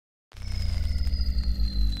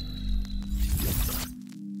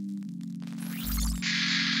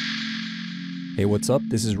Hey, what's up?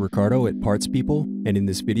 This is Ricardo at Parts People, and in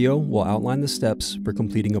this video, we'll outline the steps for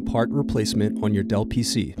completing a part replacement on your Dell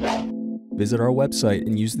PC. Visit our website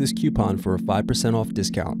and use this coupon for a 5% off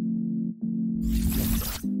discount.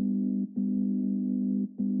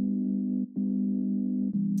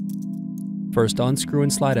 First, unscrew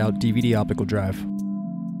and slide out DVD optical drive.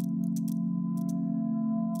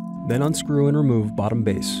 Then unscrew and remove bottom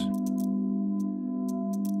base.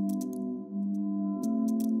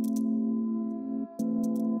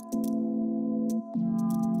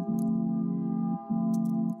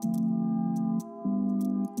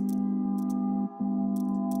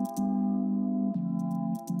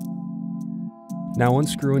 Now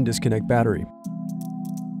unscrew and disconnect battery.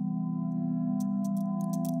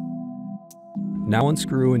 Now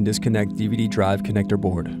unscrew and disconnect DVD drive connector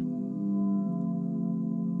board.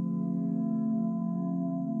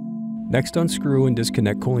 Next, unscrew and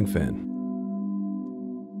disconnect cooling fan.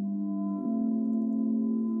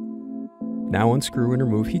 Now unscrew and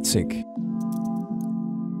remove heatsink.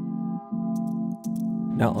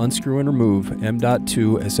 Now unscrew and remove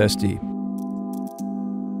M.2 SSD.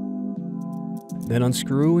 Then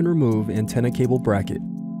unscrew and remove antenna cable bracket.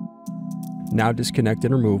 Now disconnect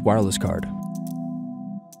and remove wireless card.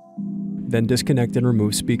 Then disconnect and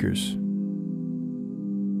remove speakers.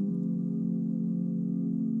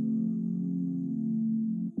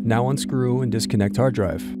 Now unscrew and disconnect hard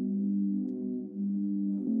drive.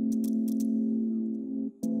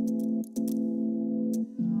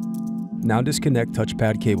 Now disconnect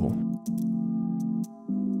touchpad cable.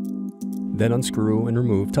 Then unscrew and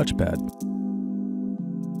remove touchpad.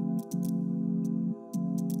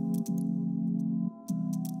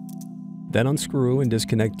 Then unscrew and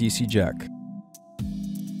disconnect DC jack.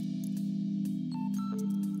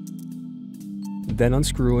 Then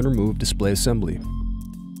unscrew and remove display assembly.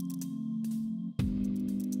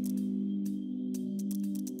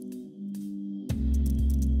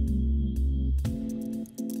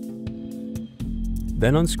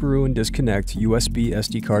 Then unscrew and disconnect USB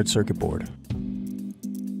SD card circuit board.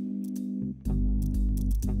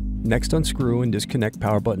 Next, unscrew and disconnect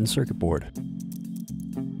power button circuit board.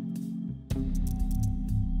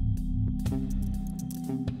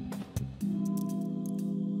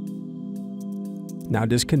 Now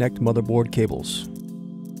disconnect motherboard cables.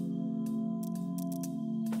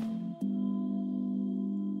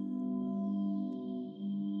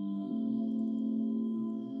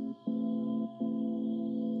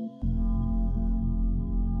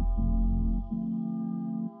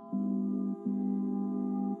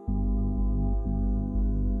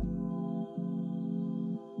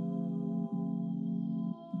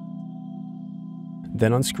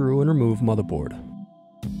 Then unscrew and remove motherboard.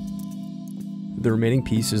 The remaining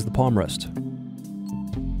piece is the Palmrest.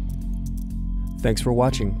 Thanks for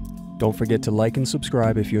watching. Don't forget to like and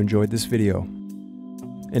subscribe if you enjoyed this video.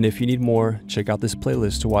 And if you need more, check out this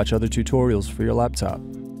playlist to watch other tutorials for your laptop.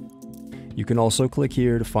 You can also click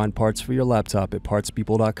here to find parts for your laptop at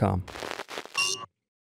partspeople.com.